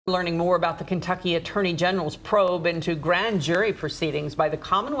Learning more about the Kentucky Attorney General's probe into grand jury proceedings by the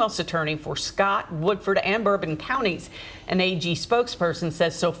Commonwealth's attorney for Scott, Woodford, and Bourbon counties. An AG spokesperson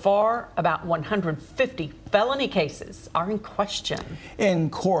says so far about 150 felony cases are in question.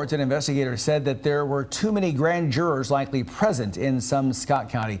 In court, an investigator said that there were too many grand jurors likely present in some Scott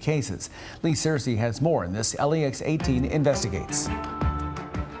County cases. Lee Searcy has more in this. LEX 18 investigates.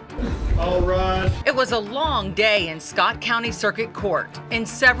 All right. It was a long day in Scott County Circuit Court. In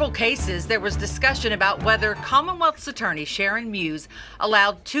several cases, there was discussion about whether Commonwealth's attorney Sharon Muse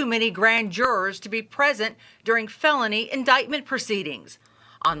allowed too many grand jurors to be present during felony indictment proceedings.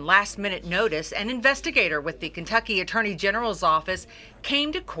 On last-minute notice, an investigator with the Kentucky Attorney General's office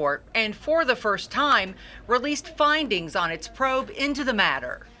came to court and, for the first time, released findings on its probe into the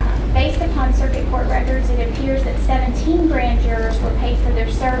matter. Based upon circuit court records, it appears that 17 grand jurors were paid for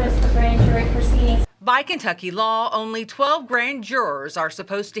their service for grand jury proceedings. By Kentucky law, only 12 grand jurors are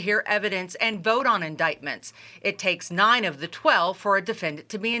supposed to hear evidence and vote on indictments. It takes 9 of the 12 for a defendant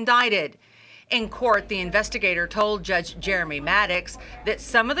to be indicted. In court, the investigator told Judge Jeremy Maddox that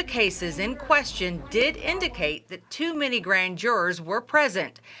some of the cases in question did indicate that too many grand jurors were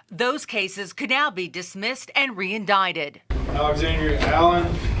present. Those cases could now be dismissed and re-indicted. Alexandria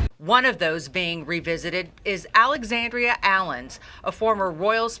Allen. One of those being revisited is Alexandria Allens, a former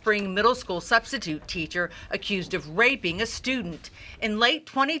Royal Spring Middle School substitute teacher accused of raping a student. In late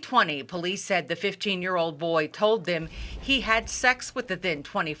 2020, police said the 15-year-old boy told them he had sex with the then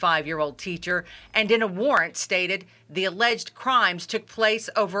 25-year-old teacher, and in a warrant stated the alleged crimes took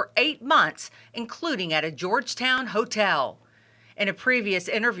place over 8 months, including at a Georgetown hotel. In a previous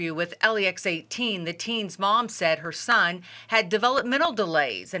interview with LEX 18, the teen's mom said her son had developmental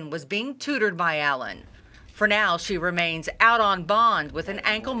delays and was being tutored by Allen. For now, she remains out on bond with an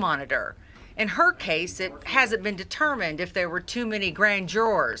ankle monitor. In her case, it hasn't been determined if there were too many grand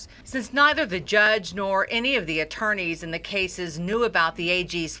jurors. Since neither the judge nor any of the attorneys in the cases knew about the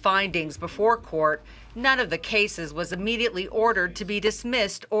AG's findings before court, none of the cases was immediately ordered to be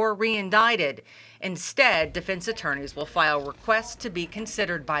dismissed or re-indicted. Instead, defense attorneys will file requests to be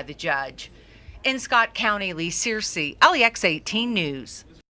considered by the judge. In Scott County, Lee Searcy, LEX 18 News.